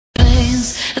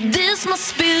This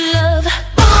must be love.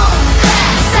 Boom,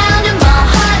 clap, sound in my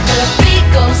heart. The beat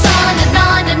goes on and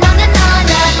on and on and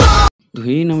on and boom. तो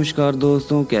ही नमस्कार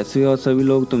दोस्तों, कैसे हो आप सभी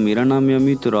लोग। तो मेरा नाम है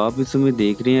अमित और आप इस समय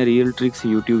देख रहे हैं रियल ट्रिक्स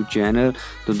यूट्यूब चैनल।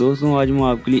 तो दोस्तों आज मैं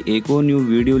आपके लिए एक और न्यू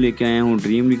वीडियो लेके आया हूँ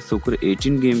ड्रीम लीग सॉकर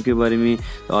 18 गेम के बारे में।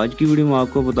 तो आज की वीडियो में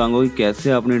आपको बताऊंगा कि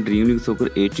कैसे आपने ड्रीम लीग सॉकर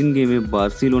 18 गेम में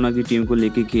बार्सिलोना की टीम को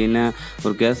लेके खेलना है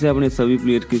और कैसे अपने सभी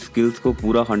प्लेयर की स्किल्स को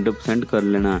पूरा 100% कर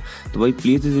लेना है। तो भाई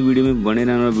प्लीज़ इस वीडियो में बने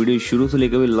रहना, वीडियो शुरू से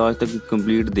लेकर लास्ट तक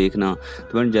कंप्लीट देखना।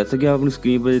 तो मैंने जैसा कि आप अपनी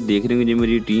स्क्रीन पर देख रहे हैं, जो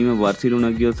मेरी टीम है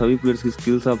बार्सिलोना की और सभी प्लेयर्स की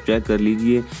स्किल्स आप चेक कर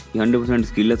लीजिए, 100%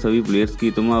 स्किल है सभी प्लेयर्स की।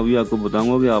 तो मैं अभी आपको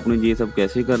बताऊंगा कि आपने ये सब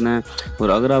कैसे करना है। और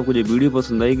अगर आपको ये वीडियो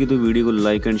पसंद आएगी तो वीडियो को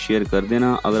लाइक एंड शेयर कर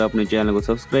देना। अगर आपने चैनल को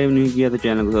सब्सक्राइब नहीं किया तो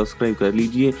चैनल को सब्सक्राइब कर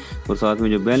लीजिए और साथ में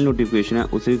जो बेल नोटिफिकेशन है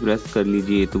उसे भी प्रेस कर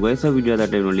लीजिए। तो वैसा भी ज़्यादा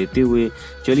टाइम लेते हुए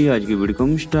चलिए आज की वीडियो को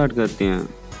हम स्टार्ट करते हैं।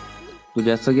 तो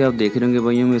जैसा कि आप देख रहे होंगे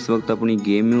भाई, मैं इस वक्त अपनी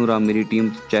गेम में और आप मेरी टीम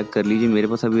चेक कर लीजिए। मेरे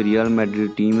पास अभी रियल मैड्रिड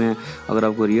टीम है। अगर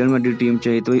आपको रियल मैड्रिड टीम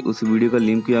चाहिए तो उस वीडियो का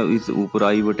लिंक इस ऊपर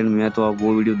आई बटन में है, तो आप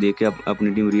वो वीडियो देख के आप अपनी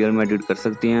टीम रियल मैड्रिड कर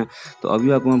सकते हैं। तो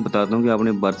अभी आपको मैं बताता हूँ कि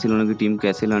आपने बार्सिलोना की टीम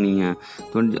कैसे लानी है।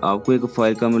 तो आपको एक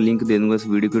फाइल का मैं लिंक दे दूँगा इस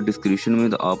वीडियो के डिस्क्रिप्शन में,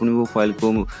 तो आपने वो फाइल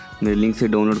को मेरे लिंक से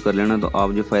डाउनलोड कर लेना। तो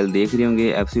आप जो फाइल देख रहे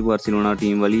होंगे FC बार्सिलोना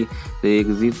टीम वाली, तो एक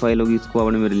zip फाइल होगी, इसको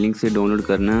आपने मेरे लिंक से डाउनलोड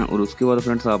करना है और उसके बाद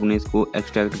फ्रेंड्स आपने इसको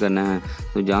एक्सट्रैक्ट करना है।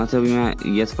 तो जहाँ से अभी मैं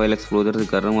ES फाइल एक्सप्लोरर से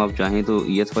कर रहा हूँ, आप चाहें तो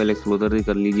ES फाइल एक्सप्लोरर से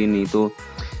कर लीजिए, नहीं तो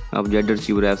आप जेड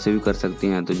अचीवर ऐप से भी कर सकते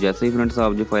हैं। तो जैसे ही फ्रेंड्स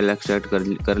आप जो फाइल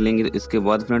एक्सट्रैक्ट कर लेंगे, तो इसके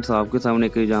बाद फ्रेंड्स आपके सामने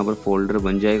एक जहाँ पर फोल्डर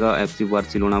बन जाएगा FC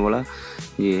बार्सिलोना वाला,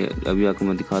 ये अभी आपको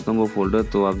मैं दिखाता हूँ वो फोल्डर।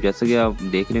 तो आप जैसे कि आप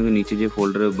देख रहे होंगे नीचे जो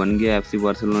फोल्डर बन गया FC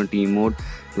बार्सिलोना टीम मोड,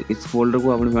 तो इस फोल्डर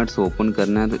को आपने फ्रेंड्स ओपन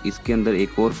करना है। तो इसके अंदर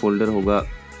एक और फोल्डर होगा,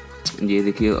 ये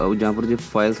देखिए, अब जहाँ पर जो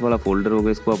फाइल्स वाला फोल्डर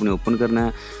होगा इसको आपने ओपन करना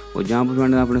है और जहाँ पर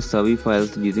फ्रेंड्स आपने सभी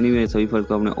फाइल्स जितनी भी है सभी फाइल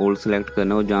को आपने ऑल सेलेक्ट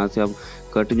करना है और जहाँ से आप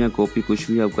कट या कॉपी कुछ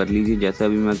भी आप कर लीजिए। जैसे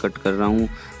अभी मैं कट कर रहा हूँ,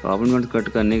 आपने फ्रेंड्स कट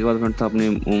करने के बाद फ्रेंड्स आपने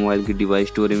मोबाइल की डिवाइस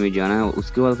स्टोरेज में जाना है।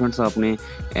 उसके बाद फ्रेंड्स आपने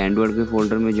एंड्रॉयड के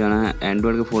फोल्डर में जाना है,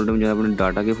 एंड्रॉयड के फोल्डर में जाना है, अपने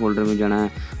डाटा के फोल्डर में जाना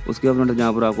है। उसके बाद फ्रेंड्स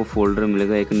जहाँ पर आपको फोल्डर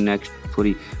मिलेगा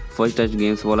एक फर्स्ट टच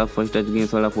गेम्स वाला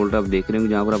फोल्डर आप देख रहे होंगे,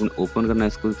 जहाँ पर आपने ओपन करना है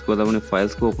इसको। उसके बाद अपने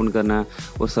फाइल्स को ओपन करना है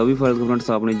और सभी फाइल्स को फ्रेंड्स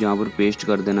आपने जहाँ पर पेस्ट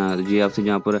कर देना है। जी आपसे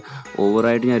जहाँ पर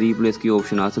ओवरराइट या रीप्लेस की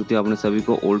ऑप्शन आ सकती है, आपने सभी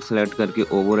को ओल्ड सेलेक्ट करके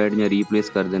ओवरराइट या रीप्लेस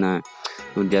कर देना है।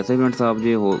 तो जैसे फ्रेंड्स आप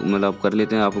ये मतलब कर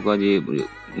लेते हैं, आपका ये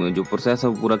जो प्रोसेस है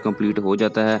वो पूरा कंप्लीट हो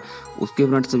जाता है। उसके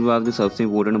फ्रेंड्स बाद भी सबसे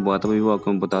इंपॉर्टेंट बात है वो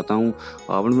आपको बताता हूँ।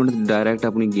 आपने फ्रेंड्स डायरेक्ट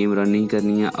अपनी गेम रन नहीं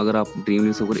करनी है। अगर आप dream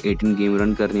league soccer 18 game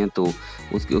run कर रहे हैं तो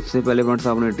उससे पहले फ्रेंड्स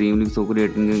आपने ड्रीम लीग सॉकर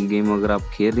 18 गेम अगर आप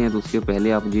खेल रहे हैं तो उसके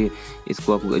पहले आप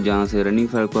इसको आप जहाँ से रनिंग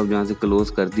फाइल को आप जहाँ से क्लोज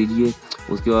कर दीजिए।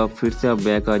 उसके बाद फिर से आप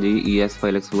बैक आ जाइए ES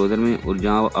फाइल एक्सप्लोरर में और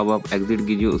जहाँ अब आप एग्जिट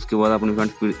कीजिए। उसके बाद अपने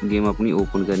फ्रेंड्स गेम अपनी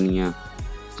ओपन करनी है।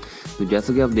 तो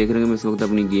जैसा कि आप देख रहे हैं मैं इस वक्त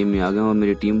अपनी गेम में आ गया हूँ और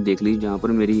मेरी टीम देख लीजिए, जहाँ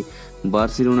पर मेरी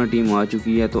बार्सिलोना टीम आ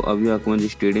चुकी है। तो अभी आपको जो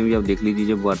स्टेडियम भी आप देख लीजिए,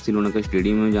 जो बार्सिलोना का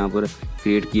स्टेडियम है जहाँ पर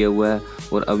क्रिएट किया हुआ है।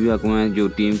 और अभी आपको मैं जो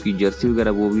टीम की जर्सी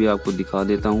वगैरह वो भी आपको दिखा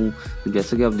देता हूँ। तो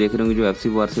जैसा कि आप देख रहे होंगे जो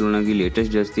FC बार्सिलोना की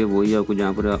लेटेस्ट जर्सी है वही आपको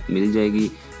जहाँ पर मिल जाएगी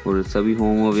और सभी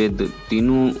होम अवे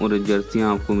तीनों और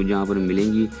जर्सियाँ आपको जहाँ पर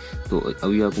मिलेंगी। तो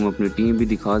अभी आपको मैं अपनी टीम भी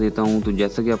दिखा देता हूँ। तो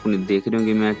जैसा कि आप देख रहे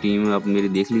होंगे मैं टीम आप मेरी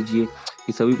देख लीजिए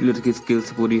कि सभी प्लेयर्स की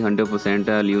स्किल्स पूरी 100%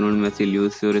 है। लियोनेल मेसी,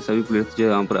 लुइस और सभी प्लेयर्स जो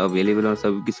यहाँ पर अवेलेबल है और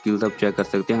सभी की स्किल्स आप चेक कर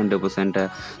सकते हैं 100% है।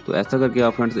 तो ऐसा करके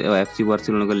आप फ्रेंड्स FC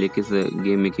बार्सिलोना का लेके इस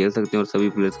गेम में खेल सकते हैं और सभी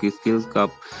प्लेयर्स की स्किल्स का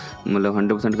आप मतलब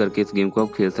 100% करके इस गेम को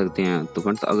आप खेल सकते हैं। तो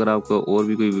फ्रेंड्स अगर आपको और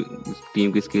भी कोई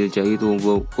टीम की स्किल चाहिए तो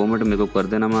वो कॉमेंट मेरे को कर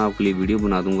देना, मैं आपके लिए वीडियो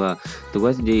बना दूंगा। तो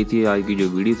बस यही थी आज की जो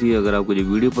वीडियो थी। अगर आपको जो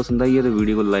वीडियो पसंद आई है तो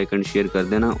वीडियो को लाइक एंड शेयर कर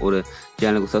देना और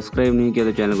चैनल को सब्सक्राइब नहीं किया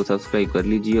तो चैनल को सब्सक्राइब कर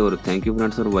लीजिए। और thank you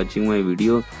friends for watching my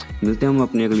video. मिलते हैं हम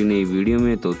अपनी अगली नई वीडियो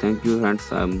में। तो thank you friends,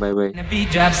 bye bye.